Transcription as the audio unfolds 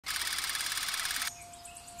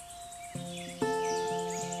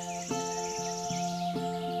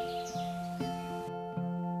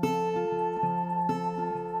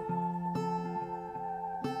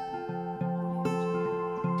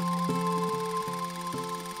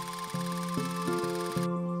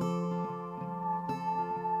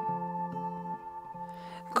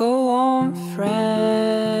long-term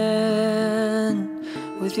friend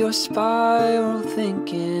with your spiral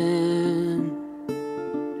thinking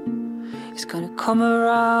is gonna come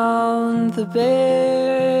around the bend.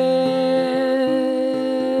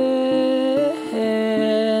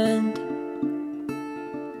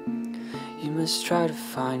 You must try to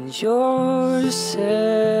find yourself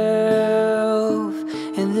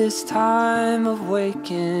in this time of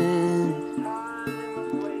waking.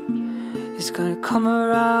 It's gonna come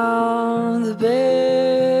around the bend.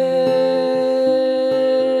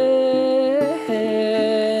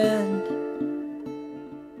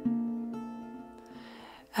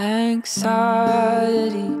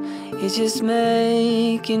 Anxiety is just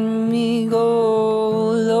making me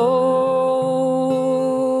go low.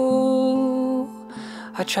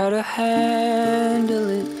 I try to handle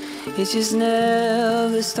it, it just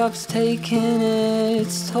never stops taking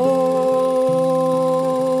its toll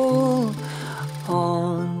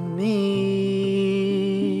on me.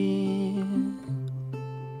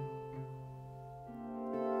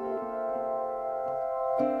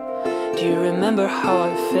 Do you remember how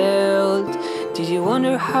I felt? Did you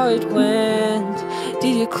wonder how it went?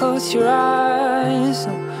 Did you close your eyes?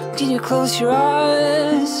 No. Did you close your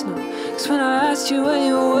eyes? No. 'Cause when I asked you where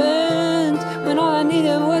you went, when all I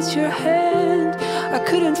needed was your hand, I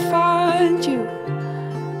couldn't find you,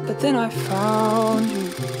 but then I found you.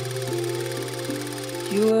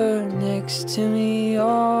 You were next to me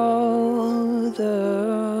all the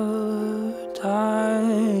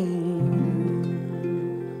time.